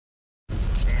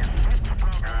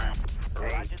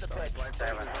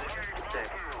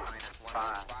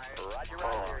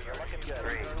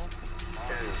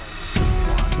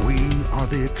We are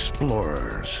the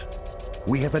explorers.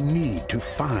 We have a need to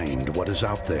find what is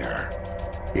out there.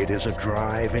 It is a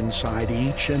drive inside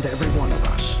each and every one of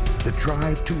us. The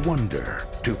drive to wonder,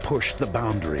 to push the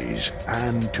boundaries,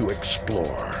 and to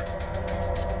explore.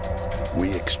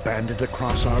 We expanded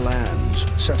across our lands,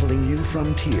 settling new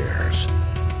frontiers.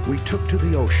 We took to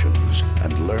the oceans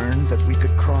and learned that we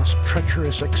could cross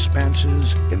treacherous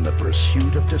expanses in the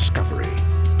pursuit of discovery.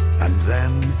 And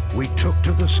then we took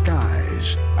to the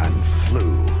skies and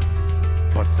flew.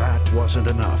 But that wasn't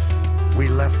enough. We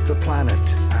left the planet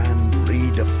and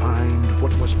redefined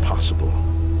what was possible.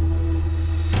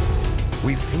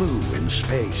 We flew in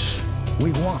space.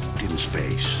 We walked in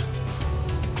space.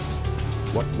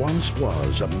 What once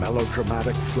was a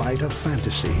melodramatic flight of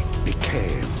fantasy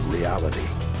became reality.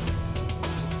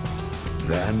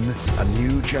 Then, a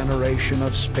new generation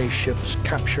of spaceships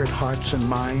captured hearts and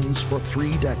minds for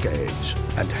 3 decades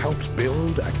and helped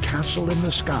build a castle in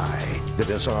the sky that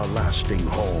is our lasting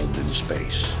home in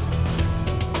space.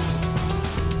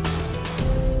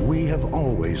 We have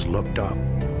always looked up.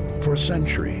 For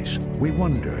centuries, we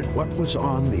wondered what was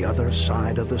on the other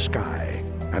side of the sky,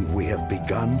 and we have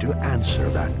begun to answer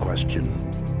that question.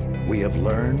 We have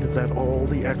learned that all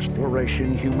the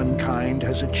exploration humankind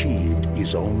has achieved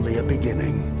is only a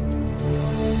beginning.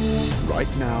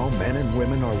 Right now, men and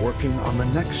women are working on the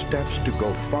next steps to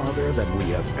go farther than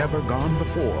we have ever gone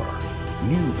before.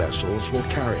 New vessels will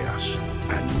carry us,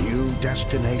 and new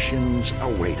destinations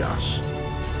await us.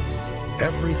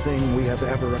 Everything we have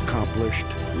ever accomplished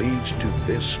leads to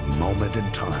this moment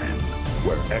in time,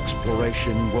 where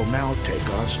exploration will now take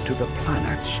us to the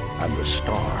planets and the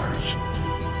stars.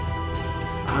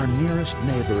 Our nearest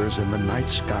neighbors in the night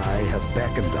sky have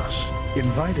beckoned us,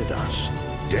 invited us,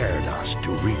 dared us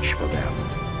to reach for them.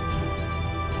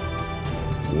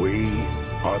 We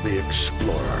are the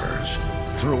explorers.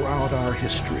 Throughout our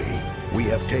history, we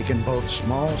have taken both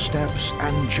small steps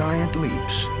and giant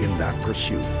leaps in that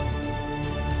pursuit.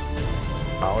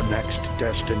 Our next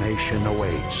destination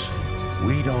awaits.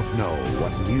 We don't know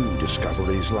what new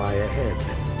discoveries lie ahead,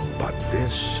 but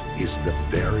this is the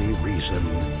very reason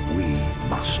we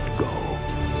must go.